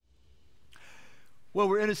Well,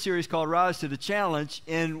 we're in a series called Rise to the Challenge,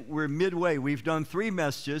 and we're midway. We've done 3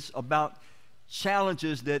 messages about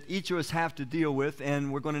challenges that each of us have to deal with, and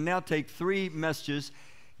we're going to now take 3 messages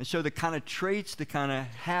and show the kind of traits, the kind of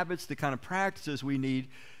habits, the kind of practices we need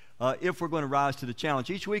if we're going to rise to the challenge.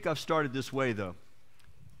 Each week I've started this way, though.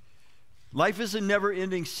 Life is a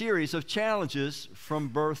never-ending series of challenges from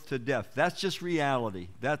birth to death. That's just reality.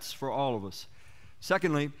 That's for all of us.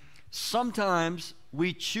 Secondly, sometimes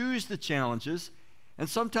we choose the challenges, and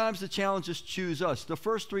sometimes the challenges choose us. The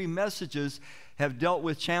first 3 messages have dealt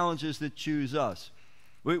with challenges that choose us.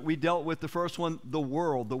 We dealt with the first one, the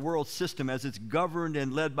world system as it's governed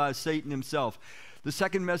and led by Satan himself. The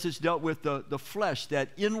second message dealt with the flesh, that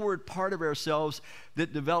inward part of ourselves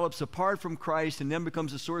that develops apart from Christ and then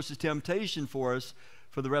becomes a source of temptation for us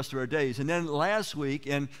for the rest of our days. And then last week,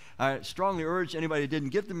 and I strongly urge anybody who didn't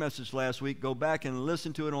get the message last week, go back and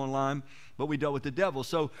listen to it online, but we dealt with the devil.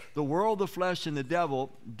 So the world, the flesh, and the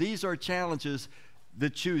devil, these are challenges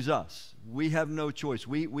that choose us. We have no choice.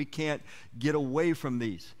 We can't get away from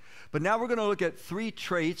these. But now we're going to look at 3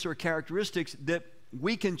 traits or characteristics that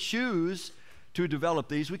we can choose to develop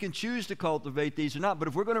these. We can choose to cultivate these or not. But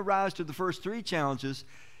if we're going to rise to the first 3 challenges,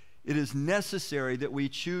 it is necessary that we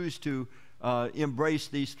choose to embrace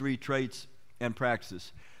these 3 traits and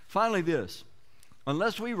practices. Finally, this: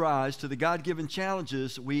 unless we rise to the God-given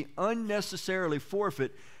challenges, we unnecessarily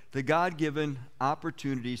forfeit the God-given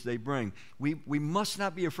opportunities they bring. We must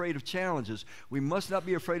not be afraid of challenges. We must not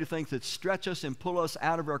be afraid of things that stretch us and pull us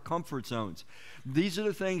out of our comfort zones. These are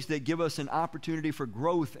the things that give us an opportunity for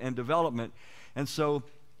growth and development. And so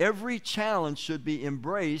every challenge should be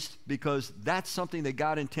embraced, because that's something that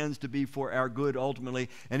God intends to be for our good ultimately,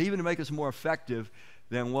 and even to make us more effective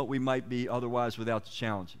than what we might be otherwise without the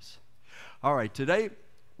challenges. All right, today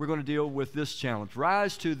we're going to deal with this challenge.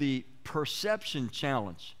 Rise to the perception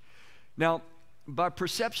challenge. Now, by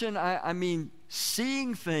perception, I mean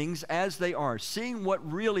seeing things as they are, seeing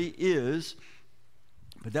what really is,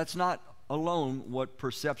 but that's not alone what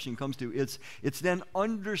perception comes to. It's then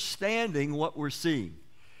understanding what we're seeing.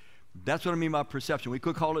 That's what I mean by perception. We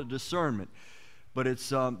could call it discernment, but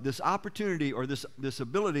it's this opportunity or this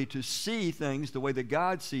ability to see things the way that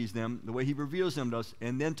God sees them, the way He reveals them to us,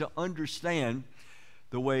 and then to understand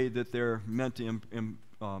the way that they're meant to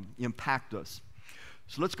impact us.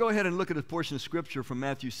 So let's go ahead and look at a portion of Scripture from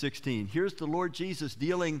Matthew 16. Here's the Lord Jesus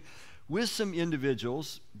dealing with some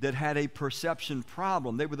individuals that had a perception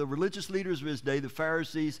problem. They were the religious leaders of His day, the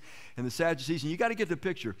Pharisees and the Sadducees. And you got to get the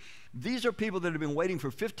picture. These are people that have been waiting for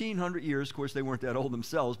 1,500 years. Of course, they weren't that old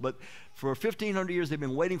themselves, but for 1,500 years they've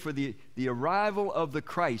been waiting for the arrival of the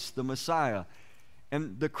Christ, the Messiah.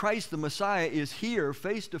 And the Christ, the Messiah, is here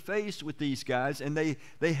face to face with these guys, and they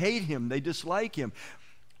hate Him, they dislike Him.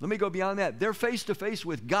 Let me go beyond that. They're face to face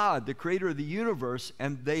with God, the creator of the universe,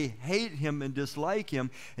 and they hate Him and dislike Him.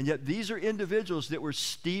 And yet these are individuals that were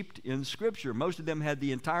steeped in Scripture. Most of them had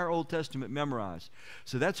the entire Old Testament memorized.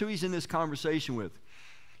 So that's who He's in this conversation with.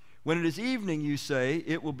 When it is evening, you say,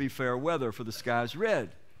 it will be fair weather, for the sky is red.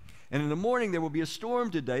 And in the morning there will be a storm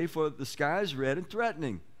today, for the sky is red and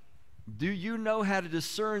threatening. Do you know how to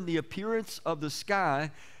discern the appearance of the sky,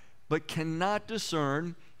 but cannot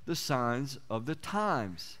discern the signs of the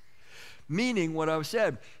times? Meaning what I've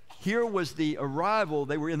said, here was the arrival.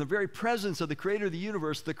 They were in the very presence of the creator of the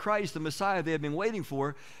universe, the Christ, the Messiah they had been waiting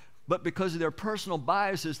for, but because of their personal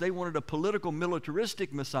biases, they wanted a political,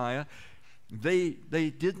 militaristic Messiah. They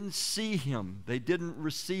didn't see Him. They didn't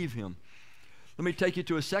receive Him. Let me take you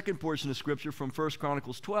to a second portion of Scripture from 1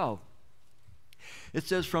 Chronicles 12. It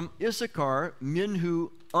says, from Issachar, men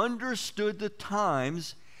who understood the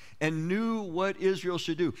times and knew what Israel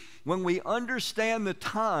should do. When we understand the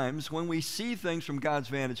times, when we see things from God's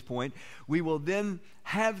vantage point, we will then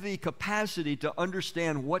have the capacity to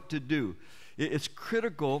understand what to do. It's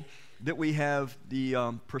critical that we have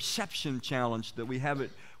the perception challenge, that we have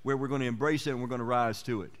it where we're going to embrace it and we're going to rise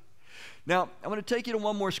to it. Now, I'm going to take you to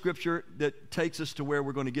one more scripture that takes us to where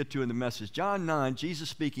we're going to get to in the message. John 9, Jesus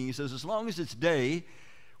speaking, He says, as long as it's day,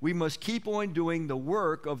 we must keep on doing the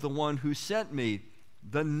work of the one who sent me.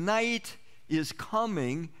 The night is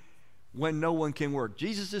coming when no one can work.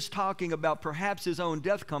 Jesus is talking about perhaps His own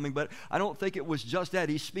death coming, but I don't think it was just that.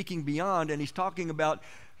 He's speaking beyond, and He's talking about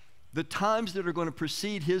the times that are going to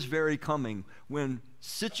precede His very coming, when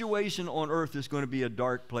situation on earth is going to be a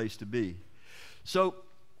dark place to be. So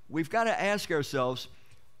we've got to ask ourselves,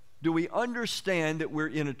 do we understand that we're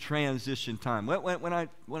in a transition time? When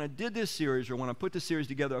I did this series, or when I put this series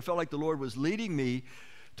together, I felt like the Lord was leading me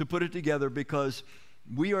to put it together because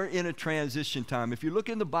we are in a transition time. If you look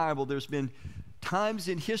in the Bible, there's been times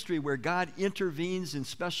in history where God intervenes in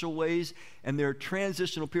special ways, and there are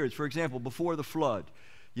transitional periods. For example, before the flood,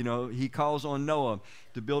 he calls on Noah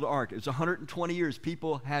to build an ark. It was 120 years.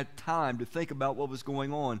 People had time to think about what was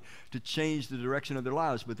going on, to change the direction of their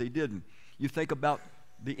lives, but they didn't. You think about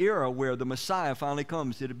the era where the Messiah finally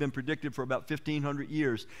comes. It had been predicted for about 1,500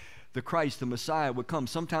 years. The Christ, the Messiah, would come.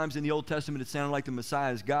 Sometimes in the Old Testament it sounded like the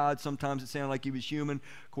Messiah is God. Sometimes it sounded like he was human.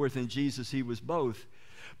 Of course, in Jesus he was both.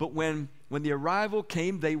 But when the arrival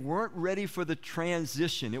came, they weren't ready for the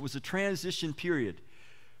transition. It was a transition period.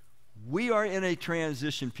 We are in a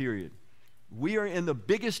transition period. We are in the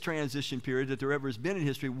biggest transition period that there ever has been in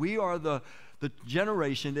history. We are the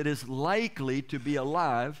generation that is likely to be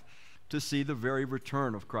alive to see the very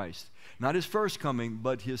return of Christ. Not his first coming,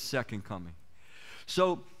 but his second coming.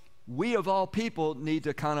 So we of all people need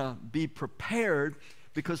to kind of be prepared,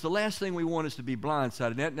 because the last thing we want is to be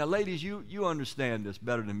blindsided. Now, ladies, you understand this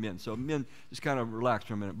better than men, so men, just kind of relax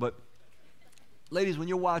for a minute. But ladies, when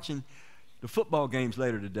you're watching the football games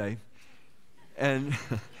later today, and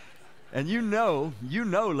you know,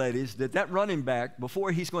 ladies, that running back,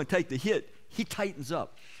 before he's going to take the hit, he tightens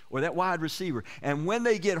up, or that wide receiver. And when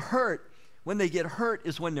they get hurt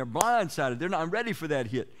is when they're blindsided. They're not ready for that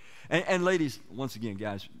hit. And ladies, once again,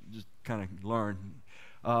 guys, just kind of learn.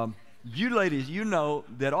 You ladies, you know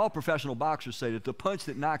that all professional boxers say that the punch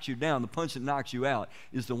that knocks you down, the punch that knocks you out,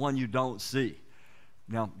 is the one you don't see.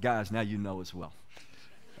 Now, guys, now you know as well.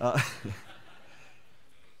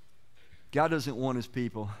 God doesn't want his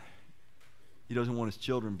people, he doesn't want his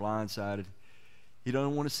children blindsided. He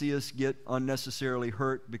doesn't want to see us get unnecessarily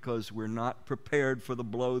hurt because we're not prepared for the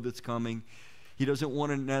blow that's coming. He doesn't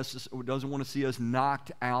want to see us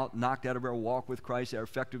knocked out of our walk with Christ, our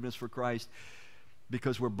effectiveness for Christ,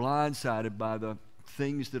 because we're blindsided by the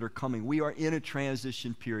things that are coming. We are in a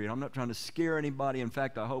transition period. I'm not trying to scare anybody. In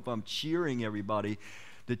fact, I hope I'm cheering everybody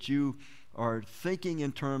that you are thinking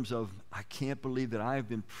in terms of, I can't believe that I have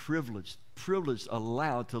been privileged,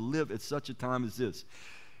 allowed to live at such a time as this.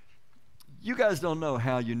 You guys don't know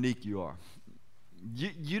how unique you are.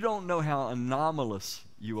 You don't know how anomalous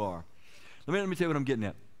you are. Let me tell you what I'm getting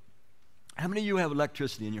at. How many of you have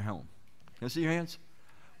electricity in your home? Can I see your hands?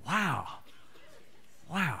 Wow.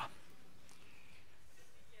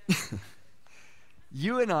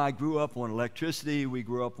 You and I grew up on electricity. We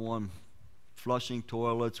grew up on flushing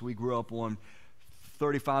toilets. We grew up on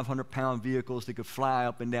 3,500-pound vehicles that could fly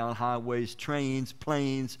up and down highways, trains,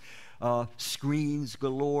 planes, screens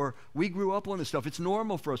galore. We grew up on this stuff. It's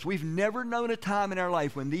normal for us. We've never known a time in our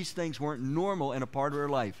life when these things weren't normal and a part of our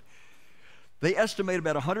life. They estimate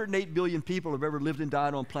about 108 billion people have ever lived and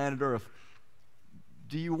died on planet Earth.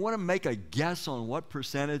 Do you want to make a guess on what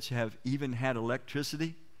percentage have even had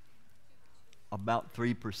electricity? About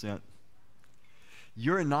 3%.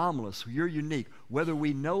 You're anomalous. You're unique. Whether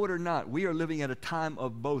we know it or not, we are living at a time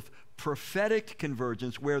of both prophetic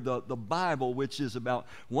convergence, where the Bible, which is about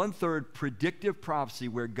 1/3 predictive prophecy,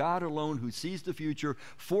 where God alone, who sees the future,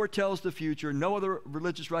 foretells the future. No other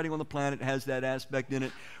religious writing on the planet has that aspect in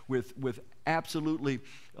it, with absolutely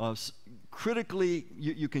critically,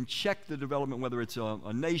 you can check the development, whether it's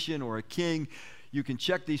a nation or a king. You can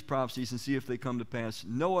check these prophecies and see if they come to pass.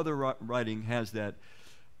 No other writing has that.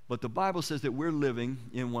 But the Bible says that we're living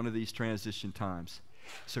in one of these transition times.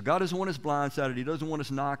 So God doesn't want us blindsided. He doesn't want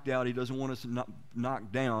us knocked out. He doesn't want us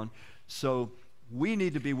knocked down. So we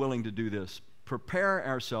need to be willing to do this. Prepare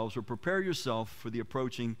ourselves, or prepare yourself for the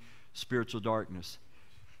approaching spiritual darkness.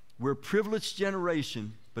 We're a privileged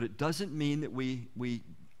generation, but it doesn't mean that we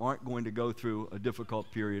aren't going to go through a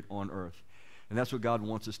difficult period on earth. And that's what God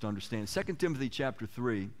wants us to understand. 2 Timothy chapter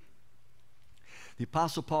 3. The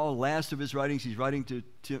Apostle Paul, last of his writings, he's writing to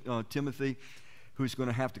Timothy, who's going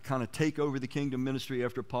to have to kind of take over the kingdom ministry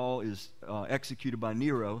after Paul is executed by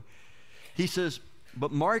Nero. He says,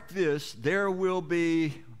 but mark this, there will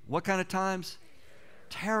be, what kind of times?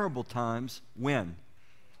 Terrible times. When?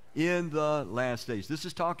 In the last days. This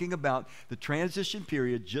is talking about the transition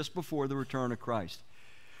period just before the return of Christ.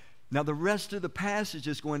 Now, the rest of the passage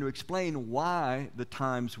is going to explain why the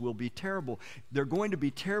times will be terrible. They're going to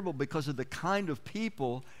be terrible because of the kind of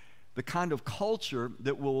people, the kind of culture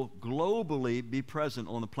that will globally be present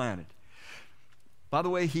on the planet. By the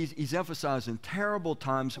way, he's emphasizing terrible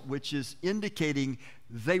times, which is indicating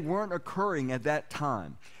they weren't occurring at that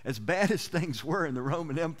time. As bad as things were in the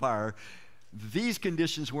Roman Empire, these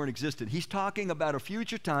conditions weren't existent. He's talking about a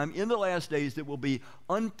future time in the last days that will be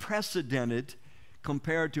unprecedented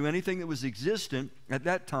compared to anything that was existent at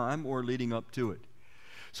that time or leading up to it.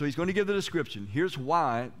 So he's going to give the description. Here's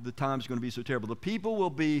why the time's going to be so terrible. The people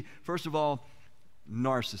will be, first of all,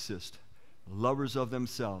 narcissists, lovers of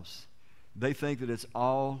themselves. They think that it's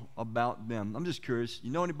all about them. I'm just curious.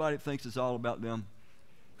 You know anybody that thinks it's all about them?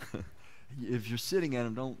 If you're sitting at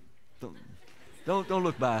them, don't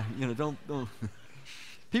look by. You know, don't.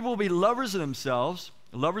 People will be lovers of themselves,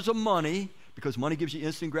 lovers of money, because money gives you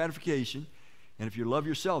instant gratification. And if you love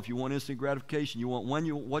yourself, you want instant gratification. You want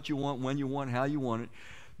what you want, when you want, how you want it.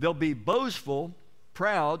 They'll be boastful,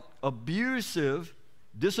 proud, abusive,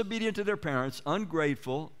 disobedient to their parents,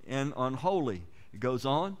 ungrateful, and unholy. It goes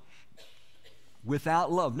on.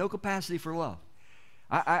 Without love, no capacity for love.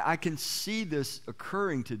 I can see this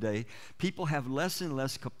occurring today. People have less and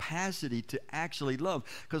less capacity to actually love,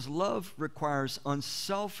 because love requires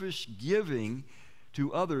unselfish giving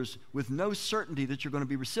to others with no certainty that you're going to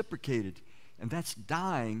be reciprocated. And that's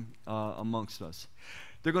dying amongst us.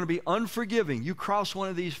 They're going to be unforgiving. You cross one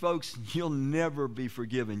of these folks, you'll never be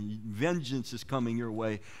forgiven. Vengeance is coming your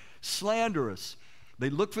way. Slanderous. They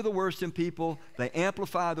look for the worst in people. They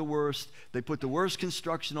amplify the worst. They put the worst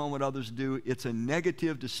construction on what others do. It's a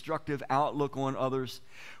negative, destructive outlook on others.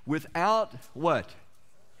 Without what?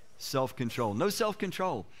 Self-control. No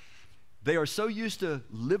self-control. They are so used to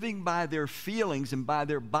living by their feelings and by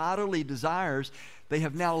their bodily desires, they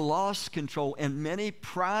have now lost control, and many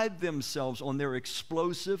pride themselves on their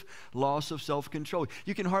explosive loss of self-control.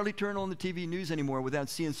 You can hardly turn on the TV news anymore without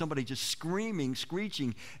seeing somebody just screaming,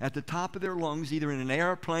 screeching at the top of their lungs, either in an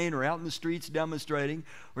airplane or out in the streets demonstrating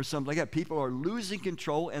or something like that. People are losing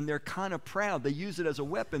control, and they're kind of proud. They use it as a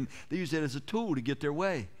weapon. They use it as a tool to get their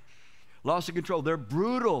way. Loss of control. They're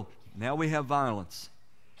brutal. Now we have violence.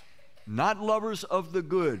 Not lovers of the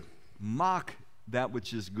good. Mock that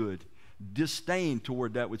which is good. Disdain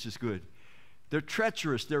toward that which is good. They're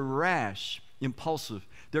treacherous, they're rash, impulsive,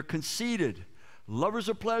 they're conceited, lovers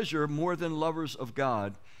of pleasure more than lovers of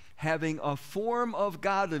God, having a form of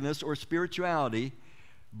godliness or spirituality,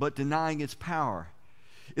 but denying its power.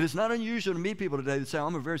 It is not unusual to meet people today that say,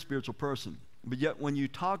 I'm a very spiritual person, but yet when you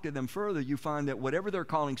talk to them further, you find that whatever they're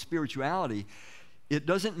calling spirituality, it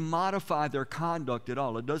doesn't modify their conduct at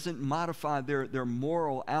all. It doesn't modify their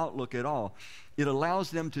moral outlook at all. It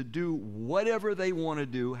allows them to do whatever they want to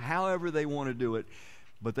do, however they want to do it,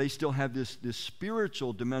 but they still have this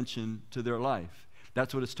spiritual dimension to their life.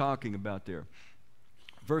 That's what it's talking about there.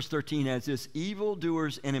 Verse 13 has this: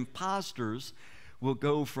 evildoers and impostors will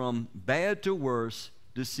go from bad to worse,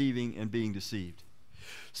 deceiving and being deceived.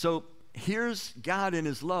 So here's God in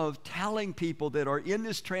his love telling people that are in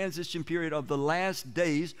this transition period of the last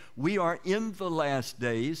days. We are in the last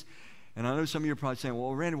days. And I know some of you are probably saying,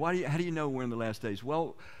 well, Randy, how do you know we're in the last days?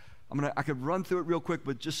 Well, I could run through it real quick,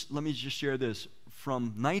 but let me share this. From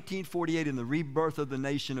 1948 in the rebirth of the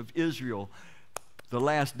nation of Israel, the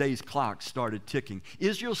last days clock started ticking.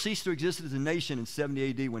 Israel ceased to exist as a nation in 70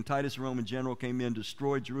 AD when Titus, a Roman general, came in,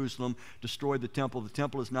 destroyed Jerusalem, destroyed the temple. The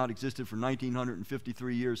temple has not existed for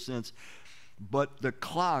 1953 years since. But the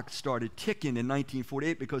clock started ticking in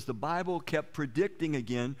 1948 because the Bible kept predicting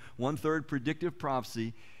again, 1/3 predictive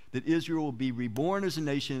prophecy, that Israel will be reborn as a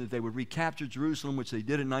nation, that they would recapture Jerusalem, which they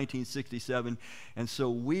did in 1967. And so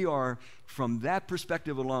we are, from that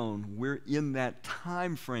perspective alone, we're in that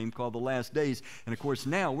time frame called the last days. And of course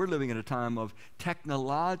now we're living at a time of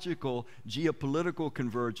technological, geopolitical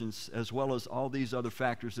convergence, as well as all these other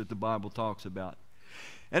factors that the Bible talks about.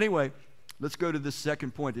 Anyway, let's go to the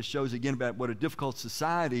second point. This shows again about what a difficult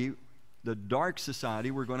society, the dark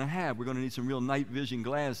society, we're going to have. We're going to need some real night vision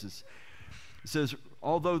glasses. It says,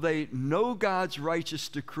 although they know God's righteous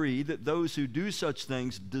decree that those who do such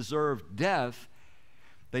things deserve death,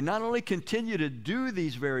 they not only continue to do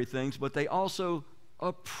these very things, but they also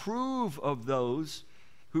approve of those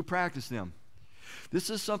who practice them.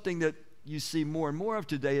 This is something that you see more and more of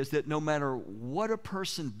today, is that no matter what a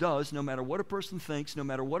person does, no matter what a person thinks, no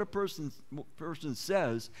matter what a person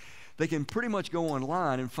says, they can pretty much go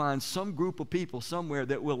online and find some group of people somewhere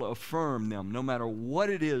that will affirm them, no matter what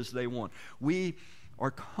it is they want. We are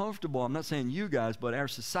comfortable, I'm not saying you guys, but our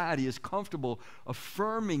society is comfortable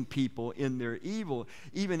affirming people in their evil,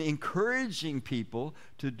 even encouraging people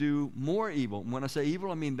to do more evil. And when I say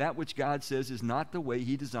evil, I mean that which God says is not the way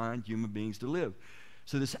he designed human beings to live.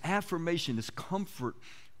 So this affirmation, this comfort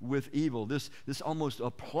with evil, this almost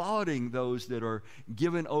applauding those that are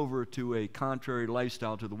given over to a contrary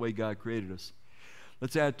lifestyle to the way God created us.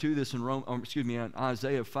 Let's add to this in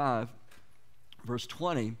Isaiah 5, verse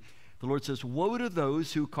 20. The Lord says, woe to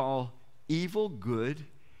those who call evil good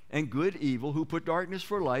and good evil, who put darkness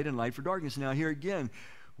for light and light for darkness. Now here again,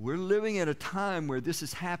 we're living at a time where this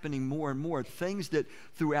is happening more and more. Things that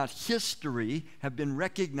throughout history have been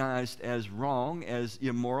recognized as wrong, as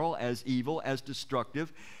immoral, as evil, as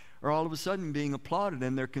destructive, are all of a sudden being applauded,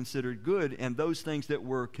 and they're considered good, and those things that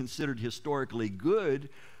were considered historically good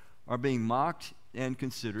are being mocked and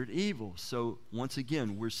considered evil. So once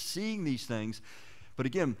again, we're seeing these things, but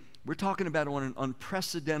again, we're talking about on an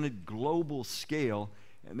unprecedented global scale,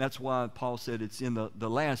 and that's why Paul said it's in the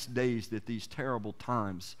last days that these terrible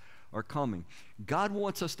times are coming. God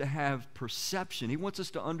wants us to have perception. He wants us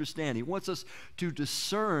to understand. He wants us to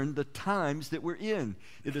discern the times that we're in.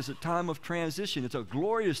 It is a time of transition. It's a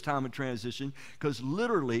glorious time of transition because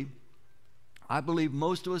literally, I believe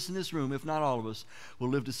most of us in this room, if not all of us, will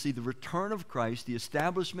live to see the return of Christ, the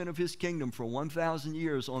establishment of His kingdom for 1,000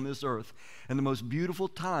 years on this earth, and the most beautiful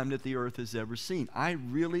time that the earth has ever seen. I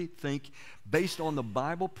really think, based on the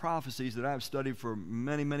Bible prophecies that I've studied for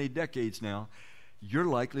many, many decades now, you're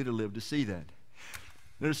likely to live to see that.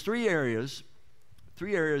 There's three areas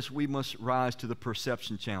we must rise to the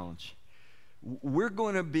perception challenge. We're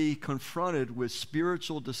going to be confronted with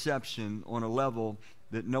spiritual deception on a level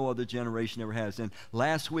that no other generation ever has. And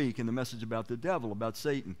last week in the message about the devil, about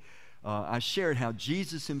Satan, I shared how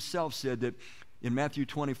Jesus Himself said that in Matthew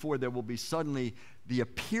 24 there will be suddenly the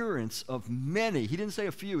appearance of many. He didn't say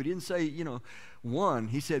a few. He didn't say, one.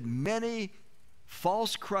 He said many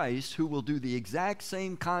false Christs who will do the exact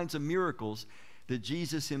same kinds of miracles that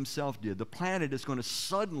Jesus Himself did. The planet is going to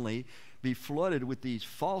suddenly be flooded with these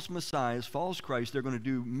false messiahs, false Christs. They're going to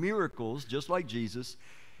do miracles just like Jesus.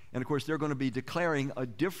 And of course, they're going to be declaring a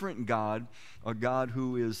different God, a God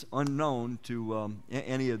who is unknown to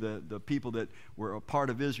any of the people that were a part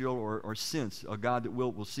of Israel or since, a God that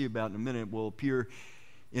we'll see about in a minute will appear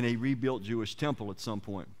in a rebuilt Jewish temple at some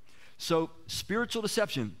point. So, spiritual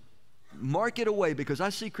deception. Mark it away, because I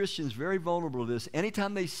see Christians very vulnerable to this.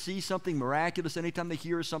 Anytime they see something miraculous, anytime they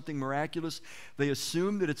hear something miraculous, they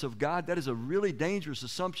assume that it's of God. That is a really dangerous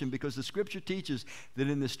assumption, because the Scripture teaches that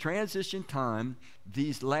in this transition time,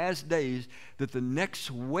 these last days, that the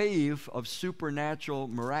next wave of supernatural,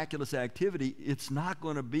 miraculous activity, it's not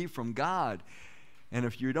going to be from God. And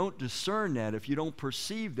if you don't discern that, if you don't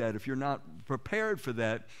perceive that, if you're not prepared for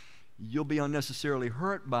that, you'll be unnecessarily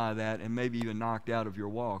hurt by that and maybe even knocked out of your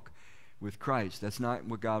walk with Christ. That's not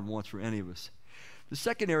what God wants for any of us. The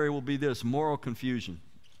second area will be this: moral confusion.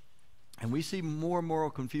 And we see more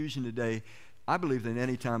moral confusion today, I believe, than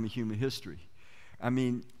any time in human history. I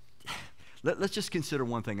mean, let's just consider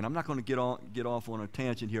one thing, and I'm not going to get off on a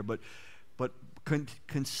tangent here, but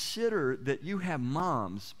consider that you have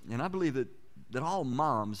moms, and I believe that all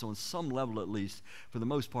moms, on some level at least, for the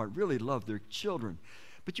most part, really love their children.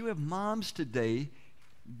 But you have moms today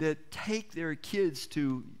that take their kids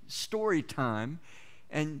to story time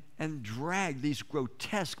and drag these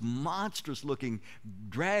grotesque, monstrous-looking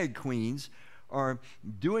drag queens are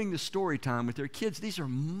doing the story time with their kids. These are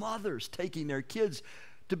mothers taking their kids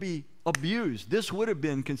to be abused. This would have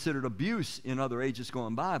been considered abuse in other ages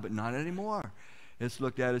gone by, but not anymore. It's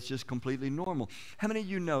looked at as just completely normal. How many of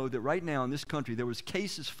you know that right now in this country there was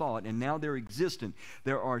cases fought, and now they're existent?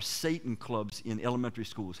 There are Satan clubs in elementary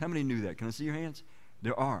schools. How many knew that? Can I see your hands?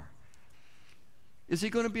 There are. Is it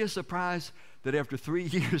going to be a surprise that after 3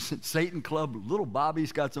 years at Satan Club, little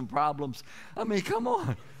Bobby's got some problems? I mean, come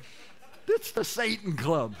on. It's the Satan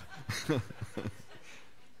Club.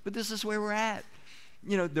 But this is where we're at.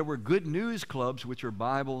 There were good news clubs, which are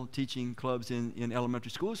Bible teaching clubs in elementary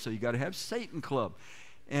schools, so you got to have Satan Club.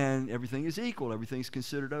 And everything is equal. Everything's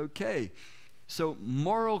considered okay. So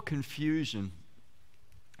moral confusion,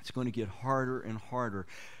 it's going to get harder and harder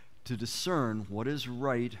to discern what is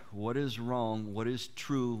right, what is wrong, what is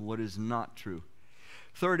true, what is not true.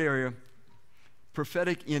 Third area,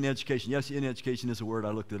 prophetic in education. Yes, in education is a word.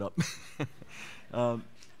 I looked it up.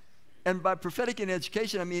 And by prophetic in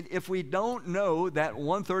education, I mean, if we don't know that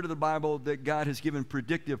 1/3 of the Bible that God has given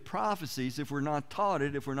predictive prophecies, if we're not taught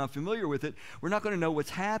it, if we're not familiar with it, we're not going to know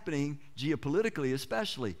what's happening geopolitically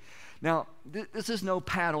especially. Now, this is no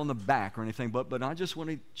pat on the back or anything, but I just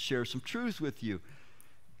want to share some truth with you.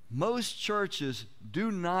 Most churches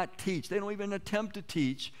do not teach, they don't even attempt to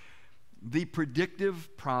teach the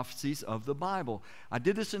predictive prophecies of the Bible. I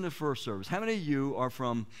did this in the first service. How many of you are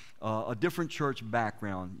from a different church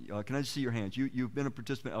background? Can I just see your hands? You've been a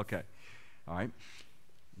participant? Okay. All right.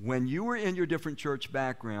 When you were in your different church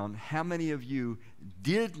background, how many of you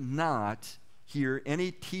did not hear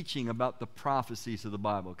any teaching about the prophecies of the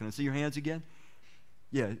Bible? Can I see your hands again?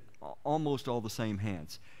 Yeah, almost all the same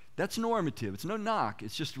hands. That's normative. It's no knock.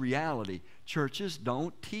 It's just reality. Churches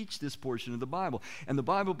don't teach this portion of the Bible. And the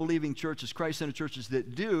Bible-believing churches, Christ-centered churches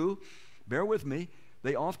that do, bear with me,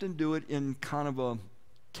 they often do it in kind of a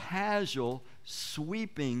casual,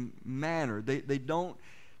 sweeping manner. They don't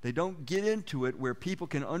They don't get into it where people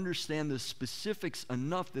can understand the specifics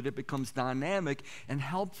enough that it becomes dynamic and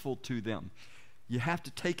helpful to them. You have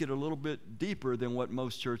to take it a little bit deeper than what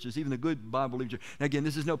most churches, even the good Bible-believing churches. Now again,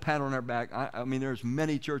 this is no pat on our back. I mean, there's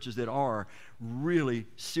many churches that are really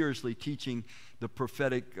seriously teaching the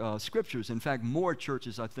prophetic scriptures. In fact, more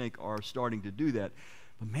churches, I think, are starting to do that.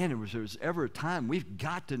 But man, if there's ever a time we've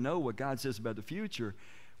got to know what God says about the future,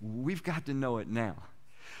 we've got to know it now.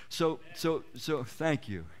 So thank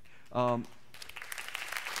you.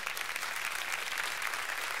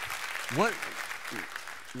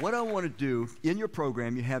 What I want to do, in your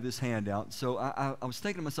program, you have this handout. So I was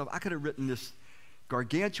thinking to myself, I could have written this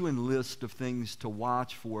gargantuan list of things to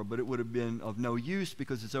watch for, but it would have been of no use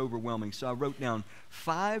because it's overwhelming. So I wrote down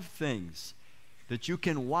 5 things that you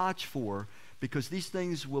can watch for, because these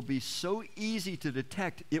things will be so easy to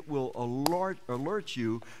detect. It will alert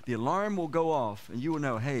you. The alarm will go off, and you will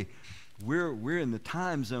know, hey, we're in the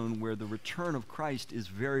time zone where the return of Christ is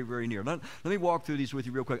very, very near. Let me walk through these with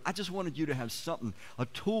you real quick. I just wanted you to have something, a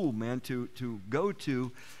tool, man, to go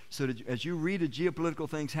to, so that as you read the geopolitical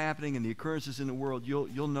things happening and the occurrences in the world,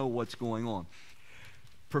 you'll know what's going on.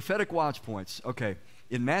 Prophetic watch points. Okay.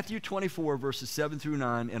 In Matthew 24, verses 7 through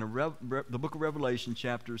 9, and the book of Revelation,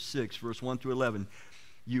 chapter 6, verse 1 through 11,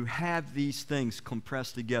 you have these things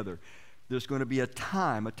compressed together. There's going to be a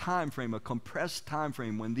time frame, a compressed time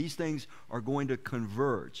frame when these things are going to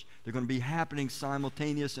converge. They're going to be happening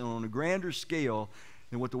simultaneous and on a grander scale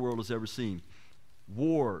than what the world has ever seen.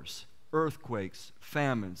 Wars, earthquakes,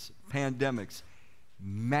 famines, pandemics,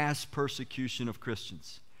 mass persecution of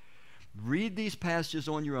Christians. Read these passages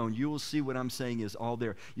on your own. You will see what I'm saying is all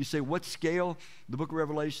there. You say, what scale? The book of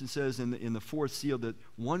Revelation says in the 4th seal that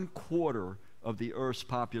 1/4 of the earth's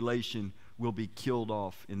population will be killed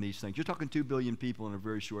off in these things. You're talking 2 billion people in a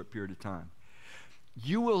very short period of time.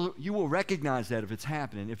 You will recognize that if it's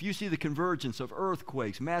happening. If you see the convergence of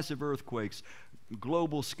earthquakes, massive earthquakes,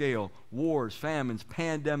 global scale, wars, famines,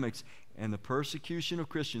 pandemics, and the persecution of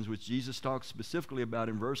Christians, which Jesus talks specifically about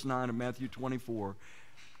in verse 9 of Matthew 24,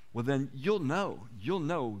 well, then you'll know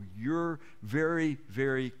you're very,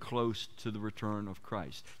 very close to the return of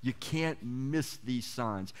Christ. You can't miss these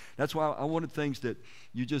signs. That's why I wanted things that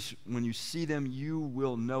you just, when you see them, you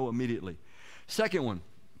will know immediately. Second one,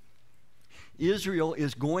 Israel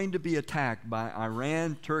is going to be attacked by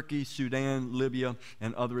Iran, Turkey, Sudan, Libya,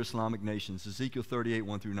 and other Islamic nations. Ezekiel 38,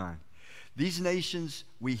 1 through 9. These nations,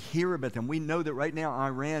 we hear about them. We know that right now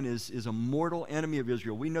Iran is a mortal enemy of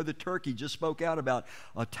Israel. We know that Turkey just spoke out about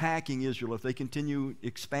attacking Israel if they continue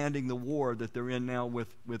expanding the war that they're in now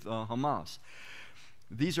with Hamas.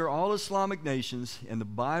 These are all Islamic nations, and the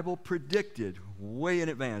Bible predicted way in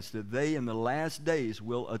advance that they in the last days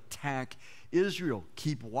will attack Israel.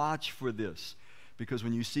 Keep watch for this. Because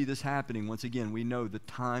when you see this happening, once again, we know the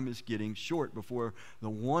time is getting short before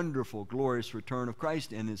the wonderful, glorious return of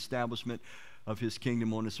Christ and the establishment of his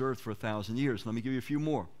kingdom on this earth for 1,000 years. Let me give you a few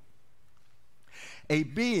more. A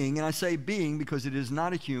being, and I say being because it is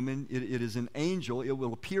not a human, it is an angel. It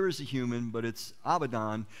will appear as a human, but it's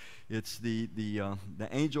Abaddon. It's the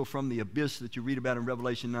angel from the abyss that you read about in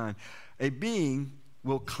Revelation 9. A being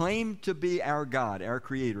will claim to be our God, our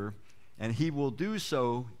Creator, and he will do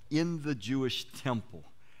so in the Jewish temple.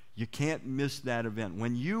 You can't miss that event.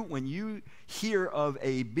 When you hear of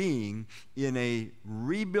a being in a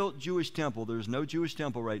rebuilt Jewish temple, there's no Jewish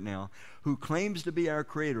temple right now, who claims to be our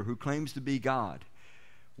Creator, who claims to be God,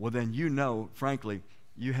 well then you know, frankly,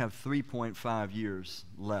 you have 3.5 years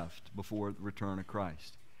left before the return of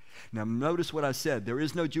Christ. Now notice what I said. There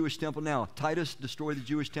is no Jewish temple now. Titus destroyed the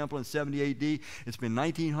Jewish temple in 70 AD. It's been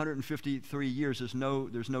 1953 years. There's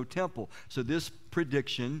no temple. So this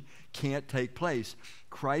prediction can't take place.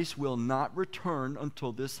 Christ will not return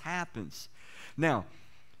until this happens. Now,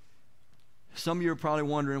 some of you are probably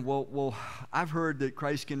wondering, well, I've heard that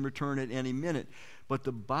Christ can return at any minute. But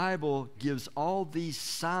the Bible gives all these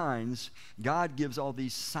signs, God gives all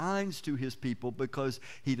these signs to his people because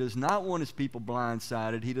he does not want his people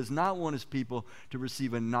blindsided. He does not want his people to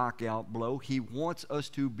receive a knockout blow. He wants us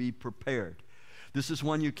to be prepared. This is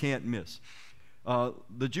one you can't miss.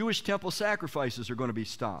 The Jewish temple sacrifices are going to be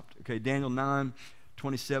stopped. Okay, Daniel 9,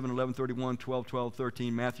 27, 11, 31, 12, 12,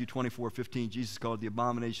 13, Matthew 24, 15, Jesus called it the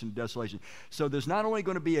abomination of desolation. So there's not only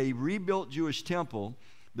going to be a rebuilt Jewish temple,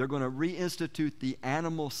 they're going to reinstitute the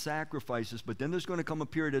animal sacrifices, but then there's going to come a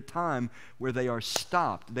period of time where they are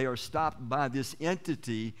stopped. They are stopped by this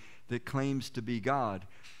entity that claims to be God.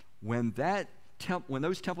 When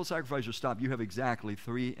those temple sacrifices are stopped, you have exactly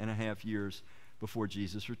 3.5 years before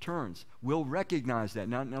Jesus returns. We'll recognize that.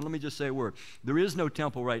 Now let me just say a word. There is no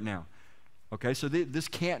temple right now. Okay, so this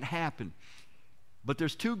can't happen. But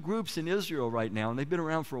there's two groups in Israel right now, and they've been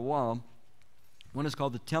around for a while. One is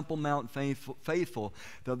called the Temple Mount Faithful.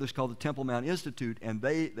 The other is called the Temple Mount Institute, and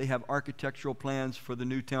they have architectural plans for the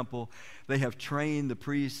new temple. They have trained the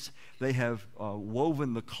priests. They have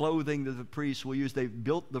woven the clothing that the priests will use. They've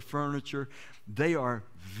built the furniture. They are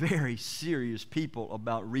very serious people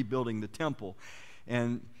about rebuilding the temple.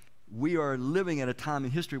 And we are living at a time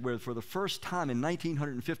in history where for the first time in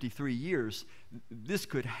 1953 years, this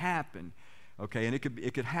could happen. Okay, and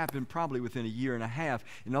it could happen probably within a year and a half.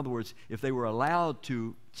 In other words, if they were allowed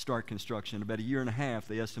to start construction, about a year and a half,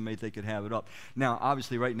 they estimate they could have it up. Now,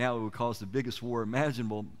 obviously, right now, it would cause the biggest war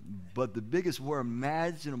imaginable, but the biggest war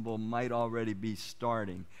imaginable might already be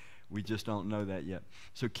starting. We just don't know that yet.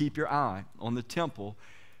 So keep your eye on the temple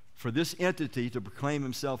for this entity to proclaim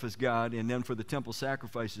himself as God, and then for the temple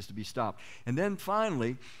sacrifices to be stopped. And then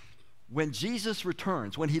finally, when Jesus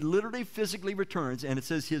returns, when he literally physically returns, and it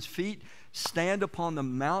says his feet stand upon the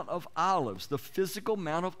Mount of Olives, the physical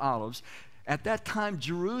Mount of Olives, at that time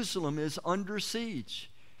Jerusalem is under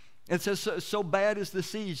siege. It says so bad is the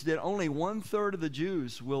siege that only 1/3 of the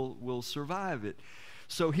Jews will survive it.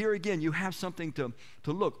 So here again, you have something to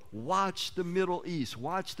look. Watch the Middle East.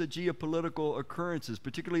 Watch the geopolitical occurrences,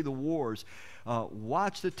 particularly the wars.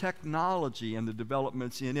 Watch the technology and the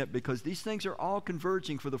developments in it, because these things are all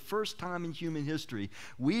converging for the first time in human history.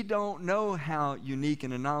 We don't know how unique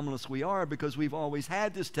and anomalous we are because we've always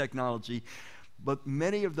had this technology, but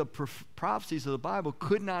many of the prophecies of the Bible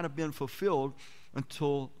could not have been fulfilled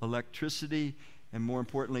until electricity and, more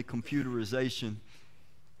importantly, computerization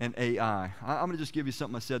and AI. I'm going to just give you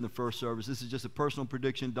something I said in the first service. This is just a personal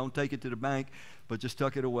prediction. Don't take it to the bank, but just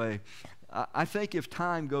tuck it away. I think if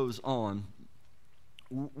time goes on,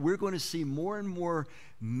 we're going to see more and more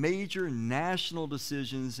major national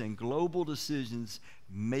decisions and global decisions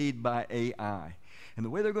made by AI. And the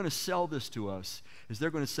way they're going to sell this to us is they're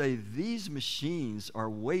going to say these machines are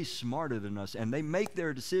way smarter than us, and they make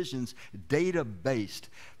their decisions data-based.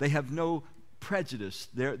 They have no prejudice.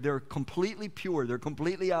 They're completely pure. They're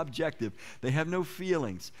completely objective. They have no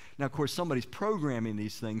feelings. Now, of course, somebody's programming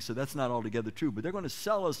these things, so that's not altogether true, but they're going to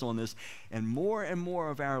sell us on this, and more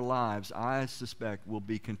of our lives, I suspect, will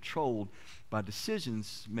be controlled by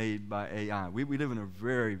decisions made by AI. We live in a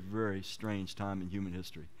very, very strange time in human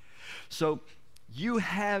history. So you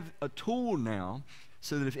have a tool now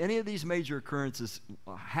so that if any of these major occurrences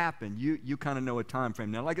happen, you kind of know a time frame.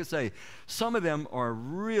 Now, like I say, some of them are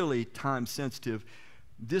really time sensitive.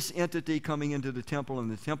 This entity coming into the temple and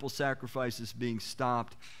the temple sacrifices being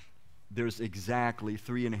stopped, there's exactly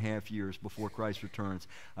 3.5 years before Christ returns.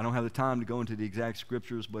 I don't have the time to go into the exact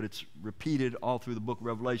scriptures, but it's repeated all through the book of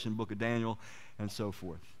Revelation, book of Daniel, and so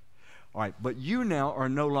forth. All right, but you now are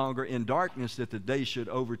no longer in darkness that the day should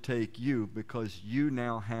overtake you, because you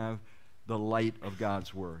now have the light of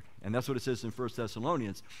God's word. And that's what it says in 1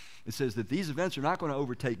 Thessalonians. It says that these events are not going to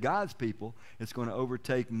overtake God's people. It's going to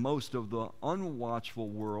overtake most of the unwatchful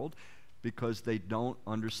world because they don't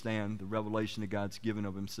understand the revelation that God's given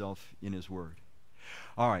of himself in his word.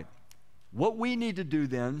 All right. What we need to do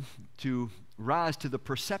then to rise to the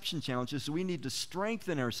perception challenges, we need to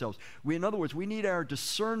strengthen ourselves. In other words, we need our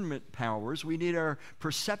discernment powers, we need our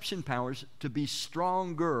perception powers to be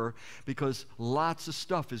stronger, because lots of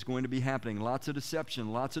stuff is going to be happening, lots of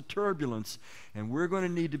deception, lots of turbulence, and we're going to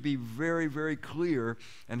need to be very, very clear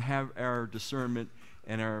and have our discernment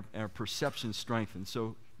and our perception strengthened.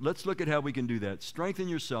 So let's look at how we can do that. Strengthen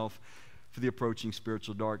yourself for the approaching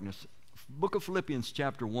spiritual darkness. Book of Philippians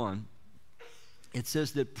chapter 1. It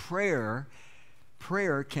says that prayer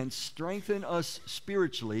can strengthen us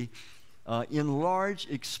spiritually, enlarge,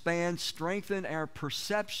 expand, strengthen our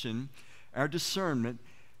perception, our discernment,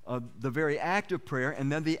 the very act of prayer,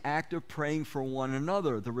 and then the act of praying for one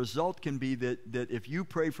another. The result can be that if you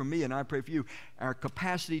pray for me and I pray for you, our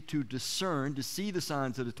capacity to discern, to see the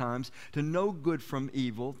signs of the times, to know good from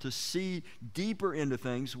evil, to see deeper into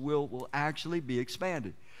things will actually be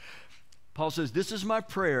expanded. Paul says, this is my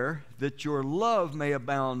prayer, that your love may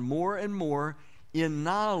abound more and more in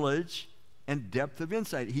knowledge and depth of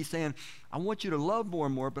insight. He's saying, I want you to love more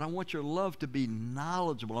and more, but I want your love to be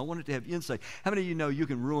knowledgeable. I want it to have insight. How many of you know you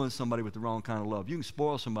can ruin somebody with the wrong kind of love? You can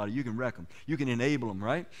spoil somebody. You can wreck them. You can enable them,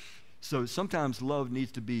 right? So sometimes love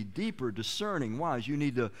needs to be deeper, discerning, wise. You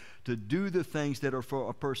need to do the things that are for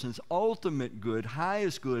a person's ultimate good,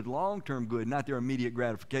 highest good, long-term good, not their immediate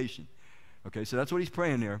gratification. Okay, so that's what he's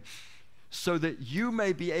praying there. So that you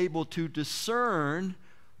may be able to discern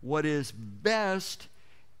what is best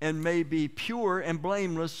and may be pure and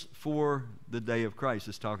blameless for the day of Christ.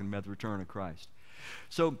 It's talking about the return of Christ.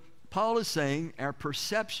 So Paul is saying our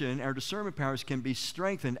perception, our discernment powers can be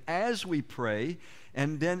strengthened as we pray,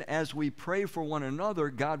 and then as we pray for one another,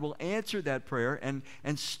 God will answer that prayer and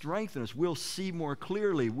strengthen us. We'll see more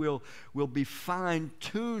clearly. We'll be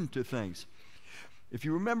fine-tuned to things. If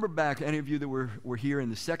you remember back, any of you that were here in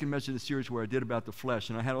the second message of the series where I did about the flesh,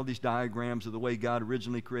 and I had all these diagrams of the way God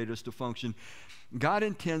originally created us to function, God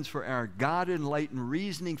intends for our God-enlightened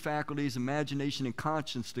reasoning faculties, imagination, and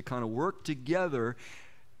conscience to kind of work together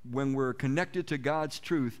when we're connected to God's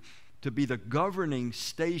truth to be the governing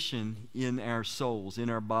station in our souls, in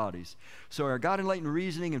our bodies. So our God-enlightened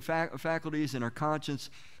reasoning and faculties and our conscience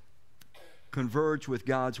converge with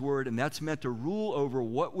God's word, and that's meant to rule over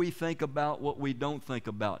what we think about, what we don't think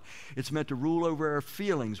about. It's meant to rule over our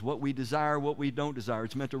feelings, what we desire, what we don't desire.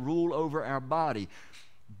 It's meant to rule over our body.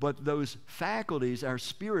 But those faculties, our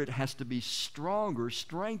spirit has to be stronger,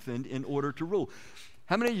 strengthened in order to rule.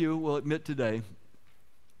 How many of you will admit today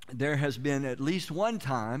there has been at least one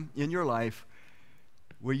time in your life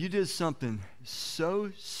where you did something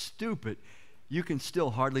so stupid you can still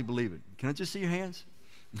hardly believe it? Can I just see your hands?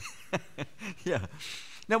 Yeah.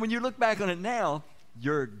 Now, when you look back on it now,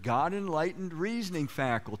 your God-enlightened reasoning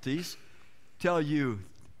faculties tell you,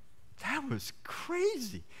 that was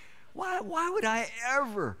crazy. Why would I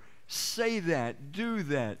ever say that, do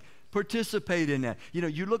that, participate in that? You know,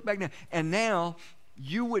 you look back now, and now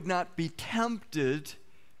you would not be tempted.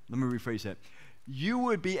 Let me rephrase that. You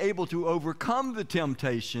would be able to overcome the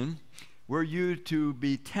temptation were you to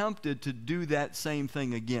be tempted to do that same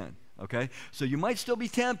thing again. Okay? So you might still be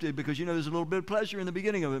tempted because you know there's a little bit of pleasure in the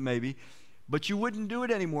beginning of it maybe, but you wouldn't do it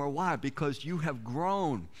anymore. Why? Because you have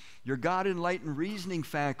grown. Your God-enlightened reasoning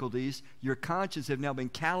faculties, your conscience have now been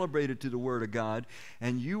calibrated to the Word of God,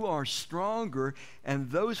 and you are stronger, and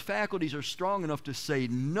those faculties are strong enough to say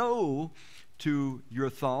no to your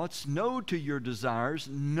thoughts, no to your desires,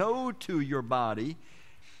 no to your body.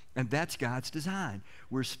 And that's God's design.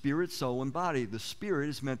 We're spirit, soul, and body. The spirit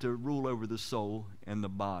is meant to rule over the soul and the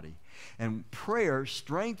body. And prayer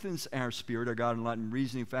strengthens our spirit, our God-enlightened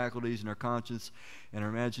reasoning faculties, and our conscience and our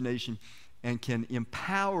imagination, and can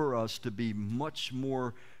empower us to be much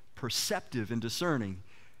more perceptive and discerning.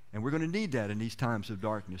 And we're going to need that in these times of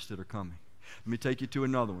darkness that are coming. Let me take you to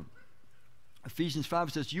another one. Ephesians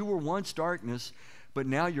 5 says, "You were once darkness, but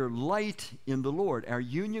now you're light in the Lord." Our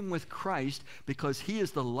union with Christ, because He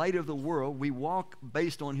is the light of the world, we walk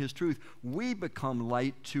based on His truth. We become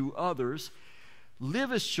light to others.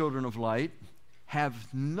 Live as children of light.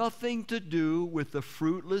 Have nothing to do with the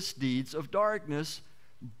fruitless deeds of darkness,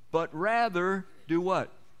 but rather do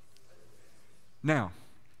what? Now,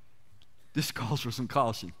 this calls for some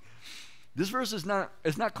caution. This verse is not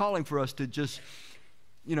calling for us to just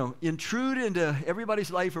intrude into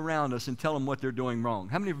everybody's life around us and tell them what they're doing wrong.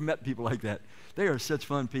 How many of you have met people like that? They are such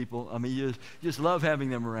fun people. I mean, you just love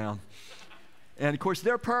having them around. And of course,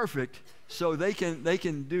 they're perfect, so they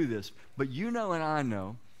can do this. But you know and I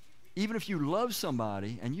know, even if you love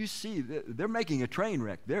somebody and you see they're making a train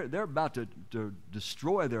wreck, they're about to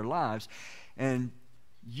destroy their lives, and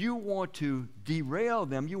you want to derail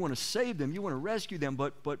them, you want to save them, you want to rescue them,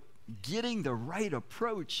 but getting the right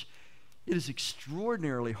approach, it is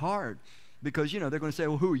extraordinarily hard, because they're going to say,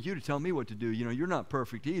 well, who are you to tell me what to do? You're not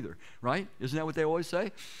perfect either, right? Isn't that what they always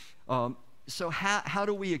say? So how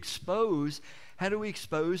do we expose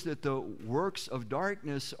that the works of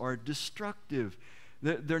darkness are destructive?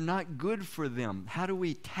 They're not good for them. How do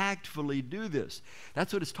we tactfully do this?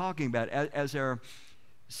 That's what it's talking about. As our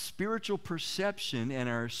spiritual perception and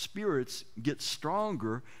our spirits get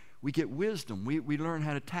stronger, we get wisdom. We learn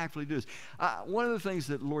how to tactfully do this. One of the things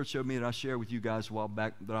that the Lord showed me that I shared with you guys a while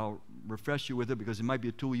back, that I'll refresh you with it because it might be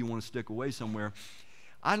a tool you want to stick away somewhere.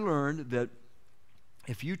 I learned that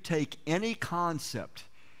if you take any concept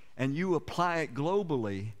and you apply it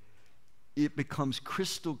globally, it becomes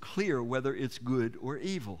crystal clear whether it's good or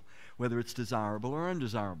evil, whether it's desirable or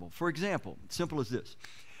undesirable. For example, simple as this.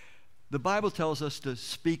 The Bible tells us to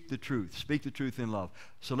speak the truth in love.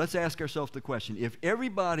 So let's ask ourselves the question, if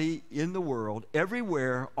everybody in the world,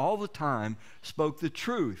 everywhere, all the time, spoke the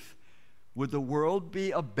truth, would the world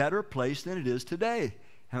be a better place than it is today?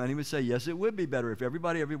 How many would say, yes, it would be better if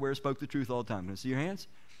everybody everywhere spoke the truth all the time? Can I see your hands?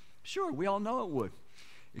 Sure, we all know it would,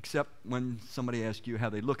 except when somebody asks you how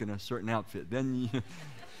they look in a certain outfit. Then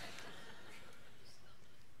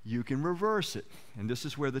you can reverse it, and this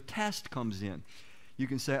is where the test comes in. You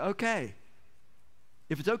can say, okay,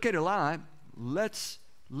 if it's okay to lie, let's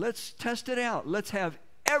test it out. Let's have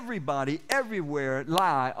everybody everywhere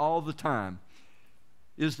lie all the time.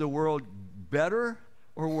 Is the world better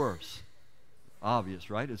or worse? Obvious,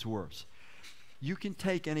 right? It's worse. you can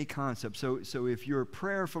take any concept. So if you're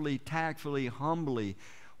prayerfully, tactfully, humbly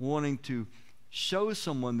wanting to show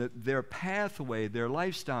someone that their pathway, their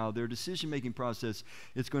lifestyle, their decision-making process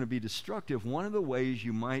is going to be destructive, one of the ways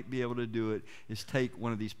you might be able to do it is take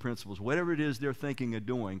one of these principles, whatever it is they're thinking of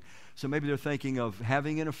doing. So maybe they're thinking of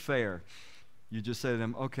having an affair. You just say to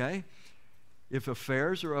them, okay, if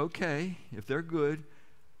affairs are okay, if they're good,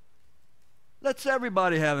 let's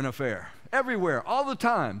everybody have an affair, everywhere, all the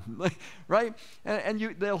time, right?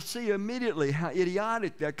 They'll see immediately how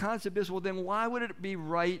idiotic that concept is. Well, then why would it be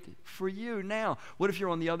right for you now? What if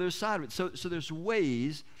you're on the other side of it? So there's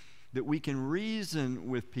ways that we can reason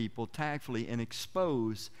with people tactfully and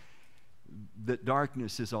expose that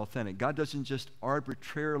darkness is authentic. God doesn't just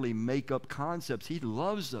arbitrarily make up concepts. He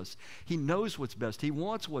loves us. He knows what's best. He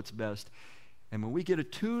wants what's best. And when we get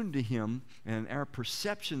attuned to Him and our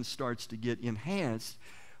perception starts to get enhanced,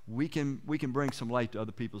 we can bring some light to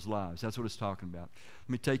other people's lives. That's what it's talking about. Let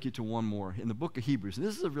me take you to one more. In the book of Hebrews, and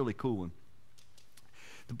this is a really cool one.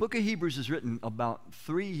 The book of Hebrews is written about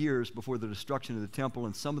 3 years before the destruction of the temple,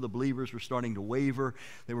 and some of the believers were starting to waver.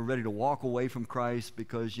 They were ready to walk away from Christ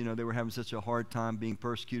because, they were having such a hard time being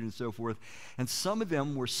persecuted and so forth. And some of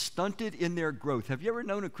them were stunted in their growth. Have you ever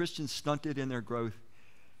known a Christian stunted in their growth?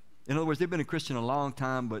 In other words, they've been a Christian a long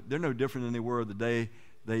time, but they're no different than they were the day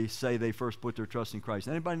they say they first put their trust in Christ.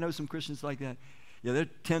 Anybody know some Christians like that? Yeah, they're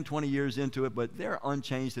 10, 20 years into it, but they're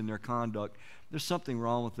unchanged in their conduct. There's something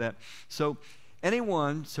wrong with that. So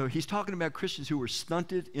he's talking about Christians who were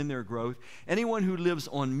stunted in their growth. Anyone who lives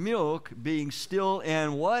on milk, being still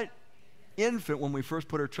and what? Infant. When we first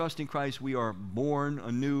put our trust in Christ, we are born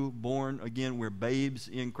anew, born again. We're babes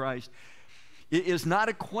in Christ. It is not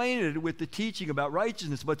acquainted with the teaching about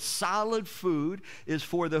righteousness, but solid food is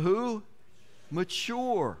for the who?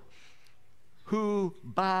 Mature, who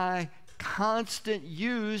by constant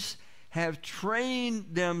use have trained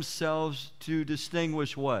themselves to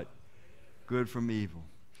distinguish what? Good from evil.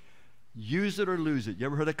 Use it or lose it. You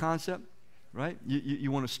ever heard that concept? Right? You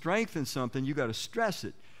want to strengthen something, you got to stress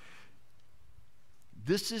it.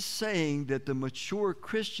 This is saying that the mature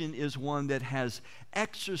Christian is one that has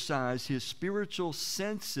exercised his spiritual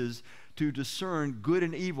senses to discern good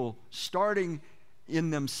and evil, starting in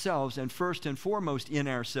themselves and first and foremost in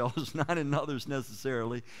ourselves, not in others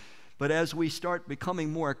necessarily. But as we start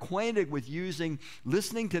becoming more acquainted with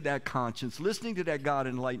listening to that conscience, listening to that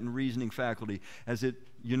God-enlightened reasoning faculty as it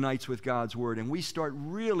unites with God's Word, and we start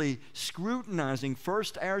really scrutinizing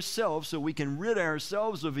first ourselves so we can rid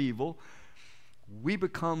ourselves of evil, we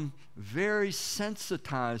become very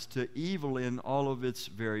sensitized to evil in all of its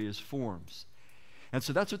various forms. And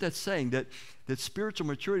so that's what that's saying, that spiritual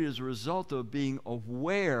maturity is a result of being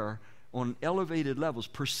aware on elevated levels,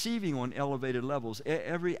 perceiving on elevated levels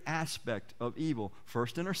every aspect of evil,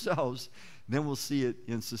 first in ourselves, then we'll see it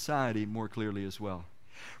in society more clearly as well.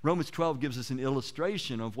 Romans 12 gives us an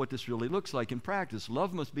illustration of what this really looks like in practice.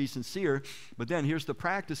 Love must be sincere, but then here's the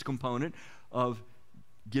practice component of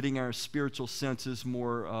getting our spiritual senses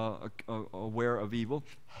more aware of evil.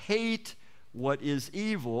 Hate what is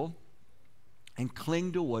evil and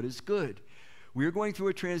cling to what is good. We are going through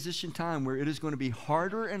a transition time where it is going to be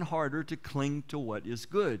harder and harder to cling to what is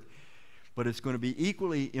good. But it's going to be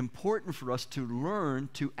equally important for us to learn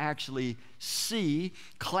to actually see,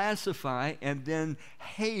 classify, and then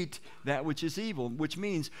hate that which is evil, which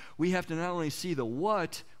means we have to not only see the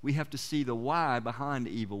what, we have to see the why behind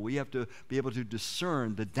evil. We have to be able to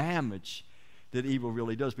discern the damage that evil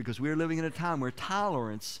really does, because we are living in a time where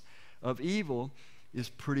tolerance of evil is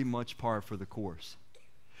pretty much par for the course.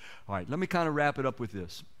 All right, let me kind of wrap it up with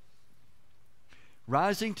this.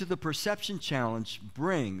 Rising to the perception challenge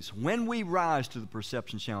brings, when we rise to the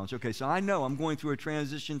perception challenge, okay, so I know I'm going through a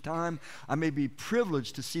transition time. I may be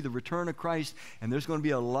privileged to see the return of Christ, and there's going to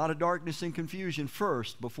be a lot of darkness and confusion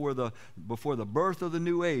first before the birth of the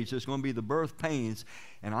new age. There's going to be the birth pains,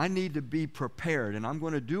 and I need to be prepared, and I'm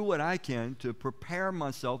going to do what I can to prepare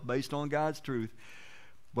myself based on God's truth.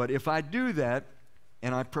 But if I do that,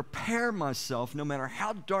 and I prepare myself, no matter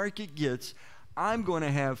how dark it gets, I'm going to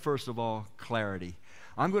have, first of all, clarity.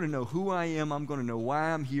 I'm going to know who I am. I'm going to know why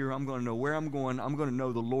I'm here. I'm going to know where I'm going. I'm going to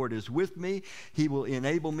know the Lord is with me. He will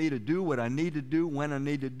enable me to do what I need to do when I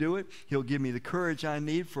need to do it. He'll give me the courage I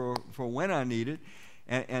need for when I need it.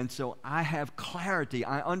 And so I have clarity.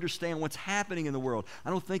 I understand what's happening in the world. I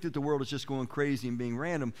don't think that the world is just going crazy and being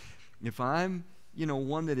random. If I'm,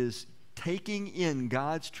 one that is taking in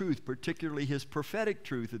God's truth, particularly His prophetic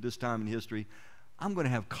truth at this time in history, I'm going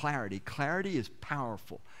to have clarity. Clarity is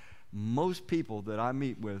powerful. Most people that I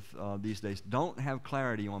meet with these days don't have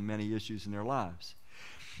clarity on many issues in their lives.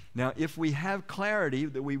 Now, if we have clarity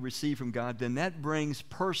that we receive from God, then that brings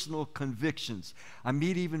personal convictions. I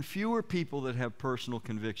meet even fewer people that have personal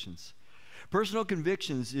convictions. Personal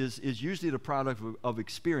convictions is usually the product of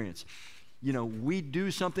experience. You know, we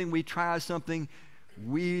do something, we try something,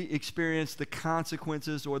 we experience the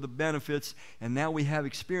consequences or the benefits, and now we have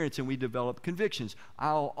experience and we develop convictions.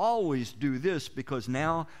 I'll always do this because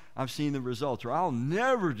now I've seen the results, or I'll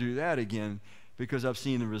never do that again because I've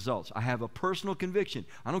seen the results. I have a personal conviction.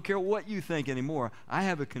 I don't care what you think anymore. I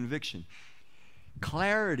have a conviction.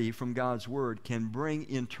 Clarity from God's Word can bring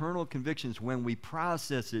internal convictions when we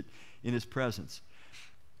process it in His presence.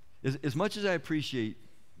 As much as I appreciate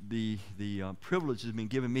the privilege that's been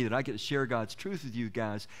given me that I get to share God's truth with you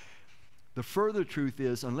guys, the further truth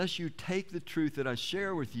is, unless you take the truth that I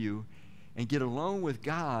share with you and get alone with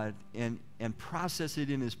God and process it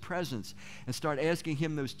in His presence and start asking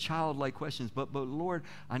Him those childlike questions. But Lord,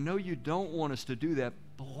 I know you don't want us to do that,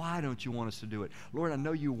 but why don't you want us to do it? Lord, I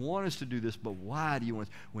know you want us to do this, but why do you want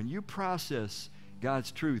us? When you process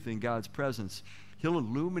God's truth in God's presence, He'll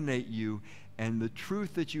illuminate you, and the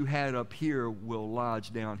truth that you had up here will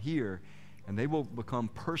lodge down here, and they will become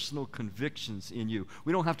personal convictions in you.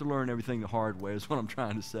 We don't have to learn everything the hard way, is what I'm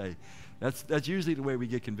trying to say. That's usually the way we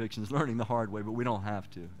get convictions, learning the hard way, but we don't have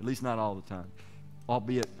to, at least not all the time,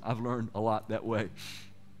 albeit I've learned a lot that way.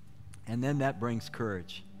 And then that brings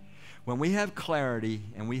courage. When we have clarity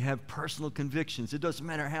and we have personal convictions, it doesn't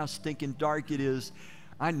matter how stinking dark it is.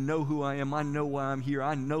 I know who I am. I know why I'm here.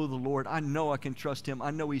 I know the Lord. I know I can trust Him.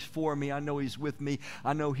 I know He's for me. I know He's with me.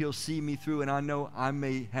 I know He'll see me through, and I know I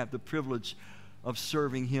may have the privilege of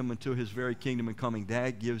serving Him until His very kingdom and coming.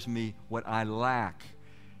 That gives me what I lack,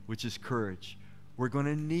 which is courage. We're going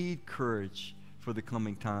to need courage for the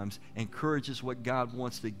coming times, and courage is what God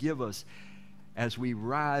wants to give us as we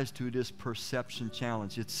rise to this perception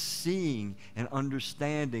challenge. It's seeing and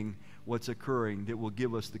understanding what's occurring that will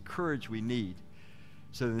give us the courage we need.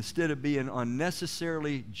 So instead of being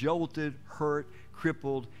unnecessarily jolted, hurt,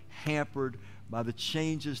 crippled, hampered by the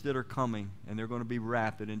changes that are coming, and they're going to be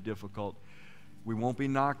rapid and difficult, we won't be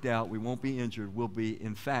knocked out, we won't be injured, we'll be,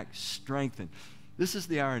 in fact, strengthened. This is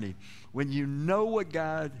the irony. When you know what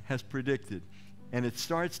God has predicted and it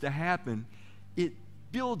starts to happen, it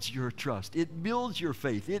builds your trust. It builds your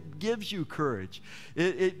faith. It gives you courage.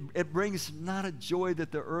 It brings not a joy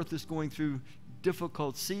that the earth is going through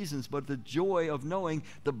difficult seasons, but the joy of knowing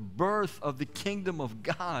the birth of the kingdom of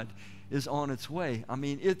God is on its way. I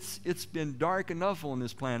mean, it's been dark enough on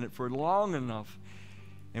this planet for long enough,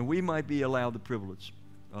 and we might be allowed the privilege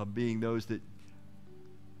of being those that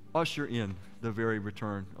usher in the very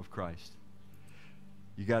return of Christ.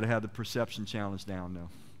 You got to have the perception challenge down, though.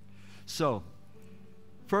 So,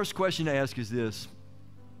 first question to ask is this.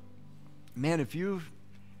 Man, if you've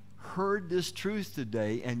heard this truth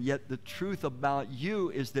today, and yet the truth about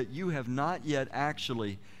you is that you have not yet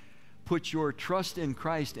actually put your trust in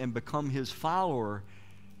Christ and become His follower,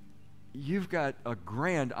 you've got a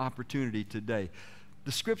grand opportunity today.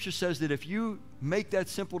 The Scripture says that if you make that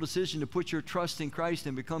simple decision to put your trust in Christ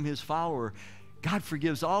and become His follower, God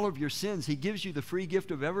forgives all of your sins. He gives you the free gift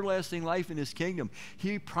of everlasting life in His kingdom.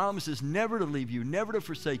 He promises never to leave you, never to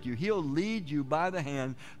forsake you. He'll lead you by the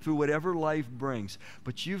hand through whatever life brings.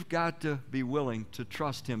 But you've got to be willing to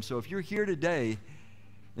trust Him. So if you're here today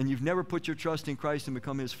and you've never put your trust in Christ and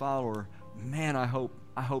become His follower, man, I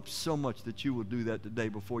hope so much that you will do that today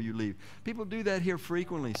before you leave. People do that here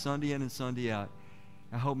frequently, Sunday in and Sunday out.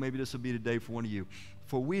 I hope maybe this will be the day for one of you.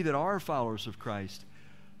 For we that are followers of Christ,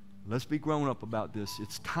 let's be grown up about this.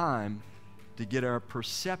 It's time to get our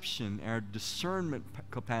perception, our discernment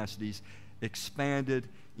capacities expanded,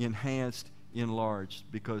 enhanced, enlarged,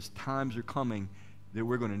 because times are coming that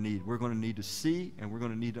we're going to need. We're going to need to see, and we're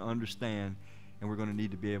going to need to understand, and we're going to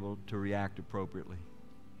need to be able to react appropriately.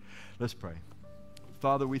 Let's pray.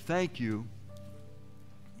 Father, we thank you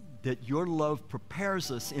that your love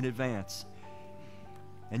prepares us in advance.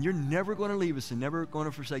 And you're never going to leave us and never going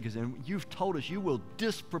to forsake us. And you've told us you will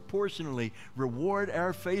disproportionately reward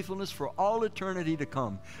our faithfulness for all eternity to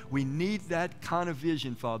come. We need that kind of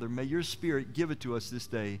vision, Father. May your Spirit give it to us this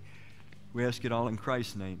day. We ask it all in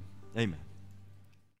Christ's name. Amen.